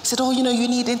 They said, you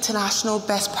need international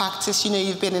best practice.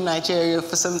 You've been in Nigeria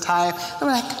for some time. I'm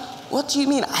like, what do you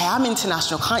mean? I am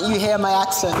international. Can't you hear my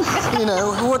accent?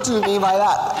 What do you mean by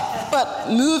that? But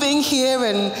moving here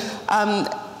and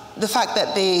the fact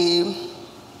that they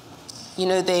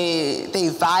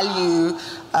value,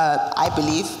 I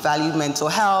believe, value mental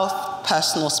health,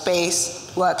 personal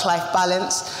space, work-life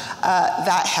balance,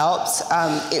 that helped.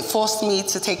 It forced me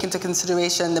to take into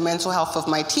consideration the mental health of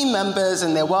my team members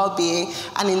and their well-being,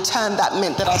 and in turn that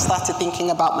meant that I started thinking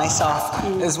about myself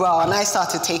as well, and I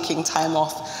started taking time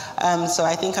off. So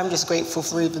I think I'm just grateful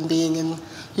for even being in,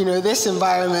 this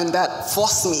environment that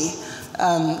forced me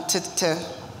to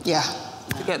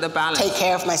get the balance, take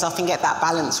care of myself and get that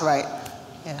balance right.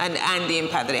 Yeah. And the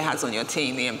impact that it has on your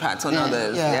team, the impact on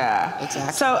others. Yeah,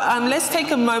 exactly. So let's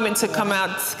take a moment to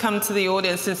come to the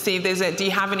audience and see if do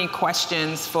you have any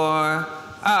questions for?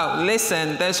 Oh,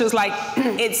 listen, there's just like,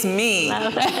 it's me. Do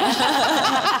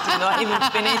not even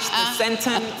finish the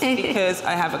sentence because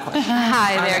I have a question.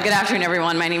 Hi there, good afternoon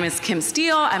everyone. My name is Kim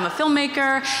Steele, I'm a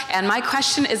filmmaker, and my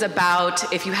question is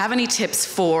about if you have any tips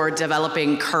for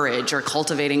developing courage or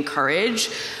cultivating courage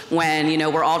when,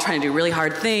 we're all trying to do really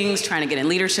hard things, trying to get in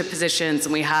leadership positions,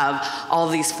 and we have all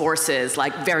of these forces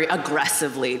like very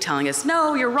aggressively telling us,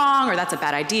 no, you're wrong, or that's a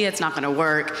bad idea, it's not gonna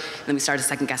work, and then we start to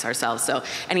second guess ourselves. So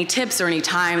any tips or any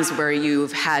times where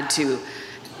you've had to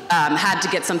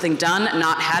get something done,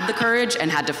 not had the courage, and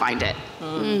had to find it?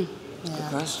 Good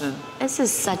question. This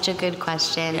is such a good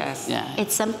question. Yes. Yeah.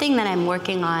 It's something that I'm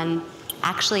working on,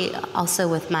 actually, also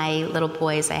with my little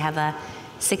boys. I have a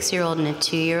 6-year-old and a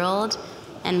 2-year-old,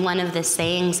 and one of the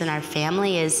sayings in our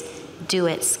family is, do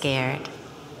it scared.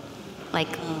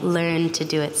 Like, learn to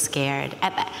do it scared.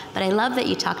 But I love that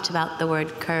you talked about the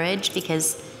word courage,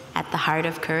 because at the heart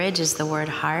of courage is the word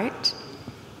heart.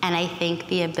 And I think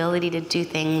the ability to do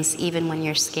things even when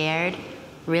you're scared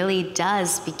really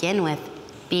does begin with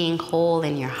being whole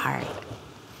in your heart,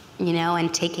 you know,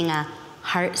 and taking a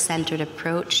heart-centered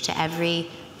approach to every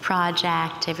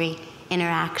project, every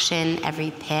interaction,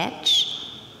 every pitch,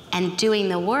 and doing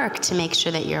the work to make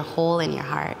sure that you're whole in your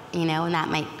heart, you know, and that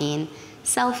might mean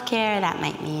self-care, that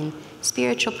might mean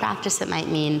spiritual practice, it might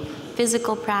mean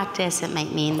physical practice, it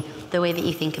might mean the way that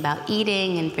you think about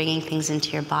eating and bringing things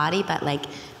into your body, but like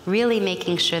really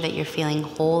making sure that you're feeling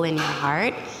whole in your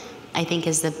heart, I think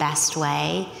is the best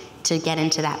way to get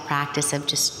into that practice of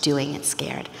just doing it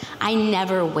scared. I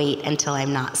never wait until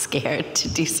I'm not scared to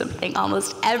do something.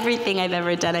 Almost everything I've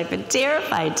ever done, I've been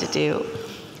terrified to do.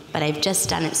 But I've just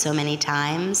done it so many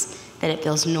times that it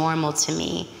feels normal to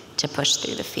me to push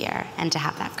through the fear and to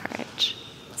have that courage.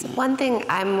 So one thing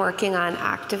I'm working on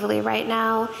actively right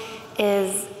now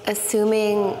is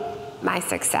assuming my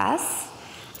success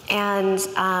and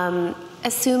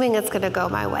assuming it's going to go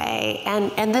my way.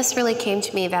 And this really came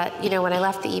to me that, you know, when I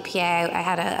left the EPA,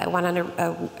 I went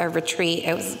on a retreat.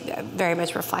 It was very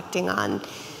much reflecting on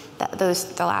the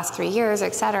last 3 years,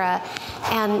 et cetera.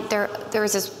 And there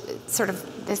was this sort of,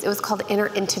 it was called Inner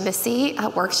Intimacy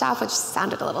workshop, which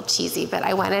sounded a little cheesy, but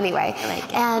I went anyway. I like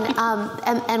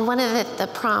it. And one of the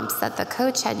prompts that the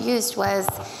coach had used was,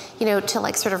 you know, to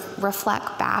like sort of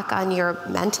reflect back on your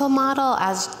mental model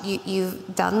as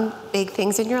you've done big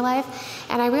things in your life.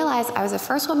 And I realized I was the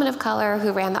first woman of color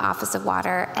who ran the Office of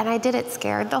Water, and I did it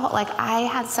scared. Like I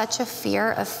had such a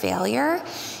fear of failure,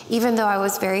 even though I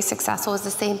was very successful. It was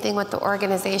the same thing with the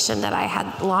organization that I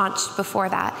had launched before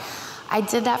that. I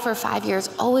did that for 5 years,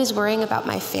 always worrying about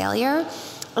my failure.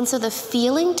 And so the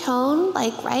feeling tone,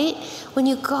 like, right, when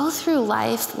you go through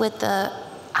life with the,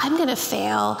 I'm gonna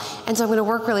fail, and so I'm gonna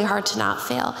work really hard to not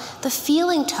fail, the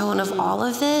feeling tone of all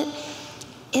of it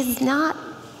is not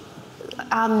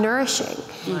nourishing.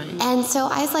 Right. And so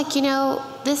I was like, you know,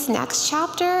 this next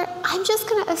chapter, I'm just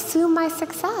gonna assume my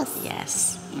success.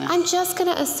 Yes. I'm just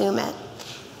gonna assume it.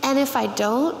 And if I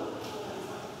don't,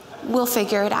 we'll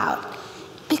figure it out.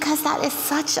 Because that is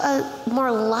such a more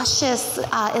luscious,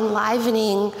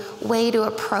 enlivening way to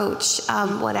approach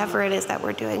whatever it is that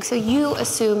we're doing. So you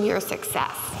assume your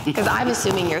success, because I'm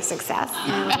assuming your success.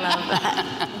 I love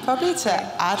that. Probably to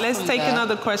add. Let's take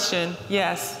another question.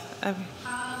 Yes. How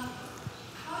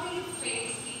do you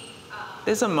face the...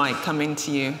 There's a mic coming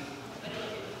to you.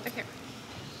 Okay.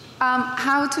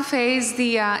 How to face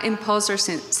the imposter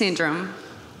syndrome,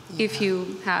 if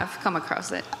you have come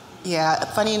across it? Yeah,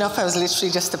 funny enough, I was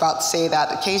literally just about to say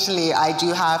that. Occasionally I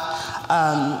do have,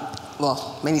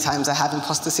 well, many times I have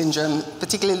imposter syndrome,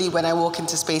 particularly when I walk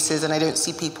into spaces and I don't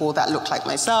see people that look like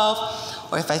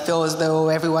myself, or if I feel as though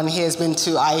everyone here has been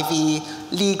to Ivy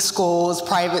League schools,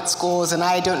 private schools, and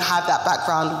I don't have that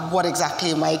background. What exactly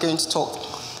am I going to talk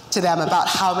to them about?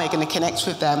 How am I going to connect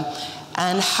with them?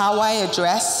 And how I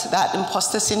address that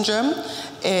imposter syndrome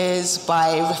is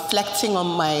by reflecting on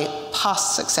my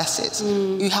past successes.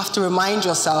 You have to remind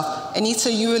yourself,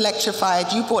 Anita, you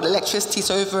electrified, you brought electricity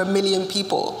to over 1 million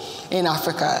people in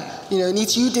Africa. You know,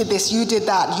 Anita, you did this, you did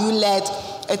that. You led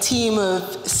a team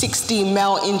of 60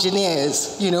 male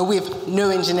engineers, you know, with no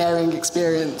engineering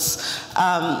experience.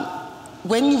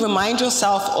 When you remind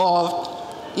yourself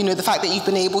of, you know, the fact that you've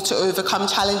been able to overcome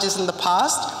challenges in the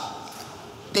past,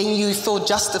 then you feel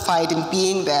justified in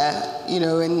being there, you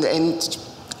know, and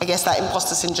I guess that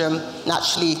imposter syndrome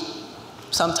naturally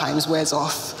sometimes wears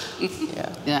off.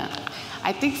 Yeah.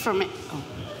 I think for me,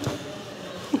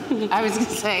 I was gonna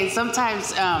say,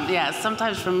 sometimes,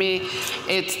 sometimes for me,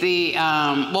 it's the,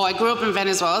 well, I grew up in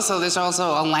Venezuela, so there's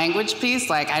also a language piece.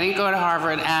 Like, I didn't go to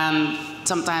Harvard, and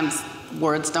sometimes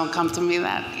words don't come to me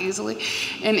that easily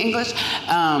in English.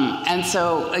 And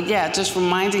so, yeah, just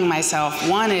reminding myself,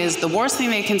 one is the worst thing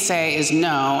they can say is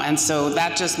no, and so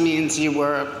that just means you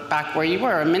were back where you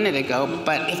were a minute ago.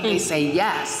 But if they say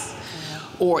yes,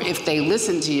 or if they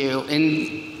listen to you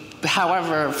in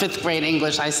however 5th grade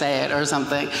English I say it or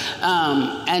something,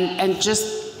 and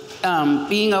just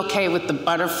being okay with the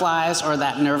butterflies or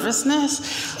that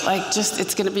nervousness, like just,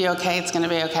 it's gonna be okay, it's gonna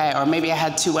be okay. Or maybe I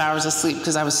had 2 hours of sleep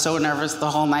because I was so nervous the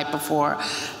whole night before.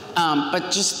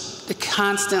 But just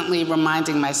constantly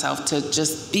reminding myself to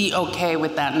just be okay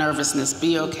with that nervousness,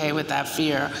 be okay with that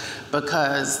fear,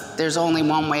 because there's only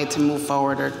one way to move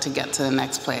forward or to get to the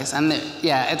next place. And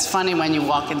yeah, it's funny when you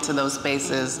walk into those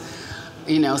spaces,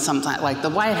 you know, sometimes like the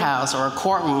White House or a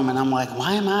courtroom, and I'm like,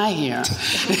 why am I here?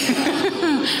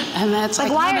 And that's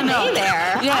like, why are no. they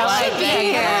there? Yeah, I should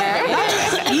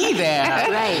be here. Be there.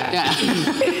 Right.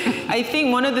 Yeah. I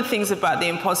think one of the things about the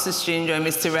imposter syndrome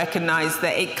is to recognize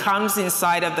that it comes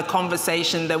inside of the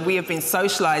conversation that we have been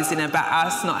socializing about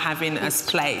us not having a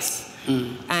place.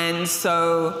 And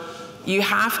so you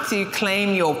have to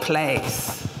claim your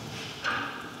place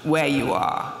where you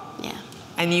are. Yeah.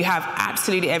 And you have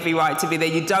absolutely every right to be there.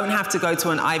 You don't have to go to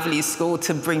an Ivy League school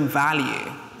to bring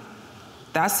value.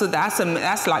 That's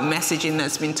like messaging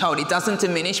that's been told. It doesn't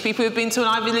diminish people who've been to an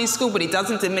Ivy League school, but it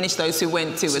doesn't diminish those who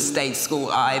went to a state school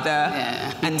either,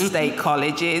 and state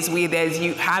colleges.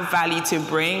 You have value to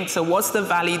bring. So what's the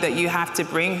value that you have to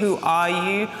bring? Who are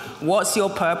you? What's your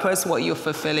purpose? What you're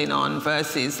fulfilling on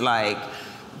versus like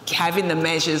having the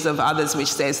measures of others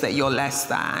which says that you're less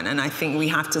than. And I think we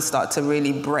have to start to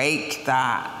really break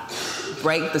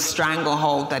the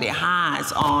stranglehold that it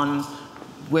has on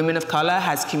women of color,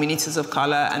 has communities of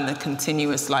color, and the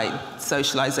continuous like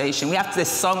socialization. There's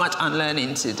so much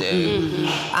unlearning to do.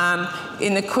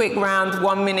 In the quick round,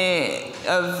 1 minute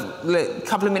a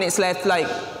couple of minutes left, like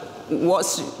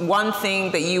what's one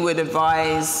thing that you would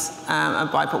advise a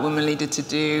BIPOC women leader to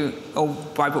do, or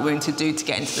BIPOC women to do to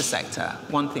get into the sector?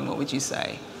 One thing, what would you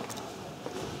say?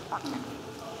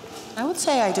 I would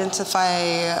say identify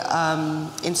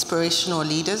inspirational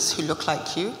leaders who look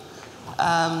like you.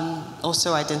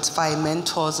 Also identify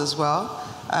mentors as well,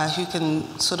 who can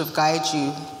sort of guide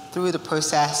you through the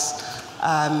process.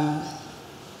 I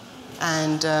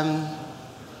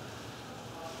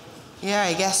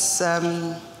guess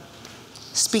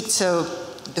speak to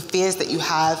the fears that you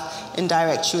have and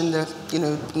direct you in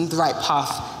the right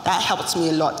path. That helped me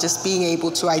a lot, just being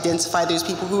able to identify those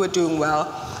people who are doing well,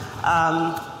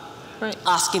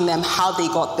 asking them how they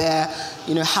got there,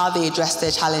 how they addressed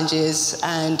their challenges,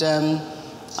 and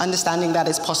understanding that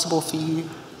it's possible for you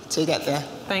to get there.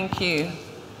 Thank you.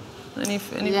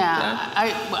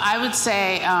 I would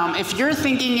say if you're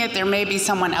thinking it, there may be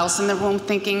someone else in the room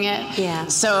thinking it. Yeah.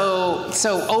 So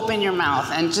open your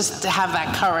mouth and just have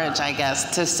that courage, I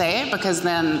guess, to say it, because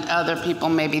then other people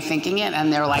may be thinking it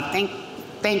and they're like,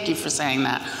 thank you for saying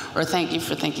that, or thank you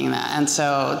for thinking that. And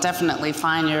so definitely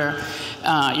find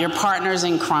your partners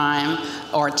in crime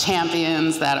or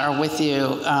champions that are with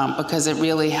you, because it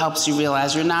really helps you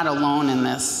realize you're not alone in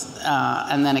this,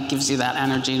 and then it gives you that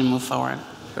energy to move forward.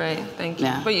 Great, thank you.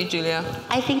 What about you, Julia?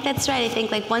 I think that's right. I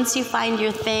think like once you find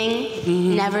your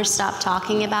thing, never stop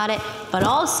talking about it, but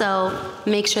also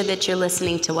make sure that you're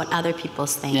listening to what other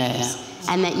people's thing is.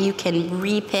 And that you can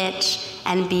repitch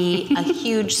and be a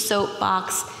huge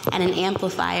soapbox and an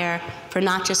amplifier for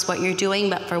not just what you're doing,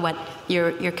 but for what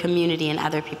your community and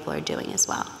other people are doing as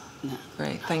well.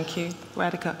 Great, thank you.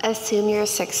 Radhika? Assume your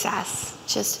success.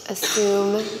 Just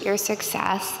assume your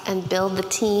success and build the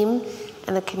team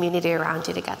and the community around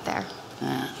you to get there.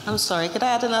 I'm sorry, could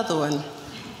I add another one?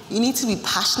 You need to be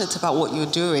passionate about what you're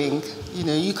doing.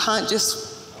 You can't just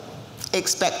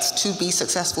expect to be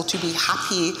successful, to be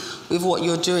happy with what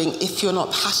you're doing if you're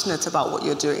not passionate about what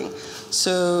you're doing.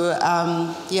 So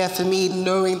for me,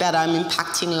 knowing that I'm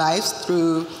impacting lives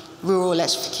through rural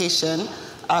electrification,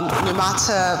 no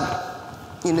matter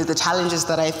the challenges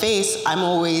that I face,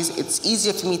 it's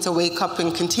easier for me to wake up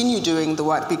and continue doing the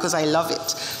work because I love it.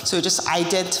 So just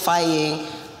identifying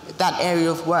that area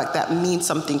of work that means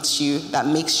something to you, that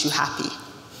makes you happy.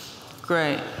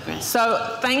 Great.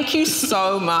 So thank you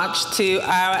so much to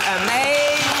our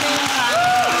amazing panel.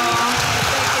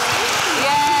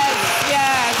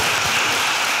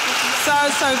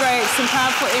 So great. Some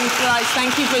powerful insights.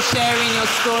 Thank you for sharing your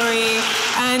story.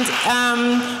 And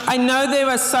I know there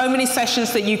are so many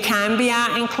sessions that you can be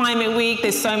at in Climate Week.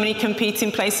 There's so many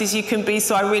competing places you can be.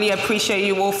 So I really appreciate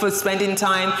you all for spending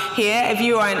time here. If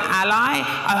you are an ally,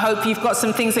 I hope you've got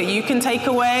some things that you can take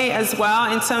away as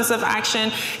well in terms of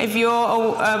action. If you're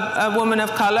a woman of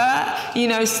color,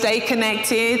 stay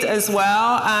connected as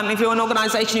well. If you're an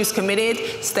organization who's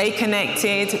committed, stay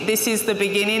connected. This is the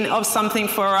beginning of something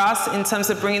for us in terms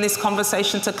of bringing this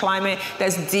conversation to climate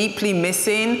that's deeply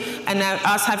missing, and now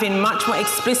us having much more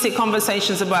explicit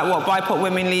conversations about what BIPOC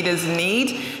women leaders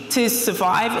need to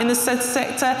survive in the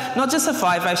sector, not just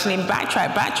survive, actually,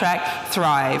 backtrack,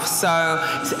 thrive. So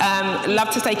love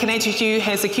to stay connected with you.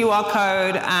 Here's a QR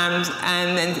code,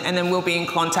 and then we'll be in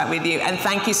contact with you. And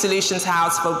thank you, Solutions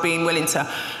House, for being willing to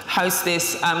host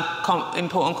this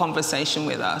important conversation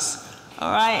with us.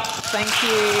 All right, thank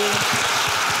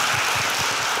you.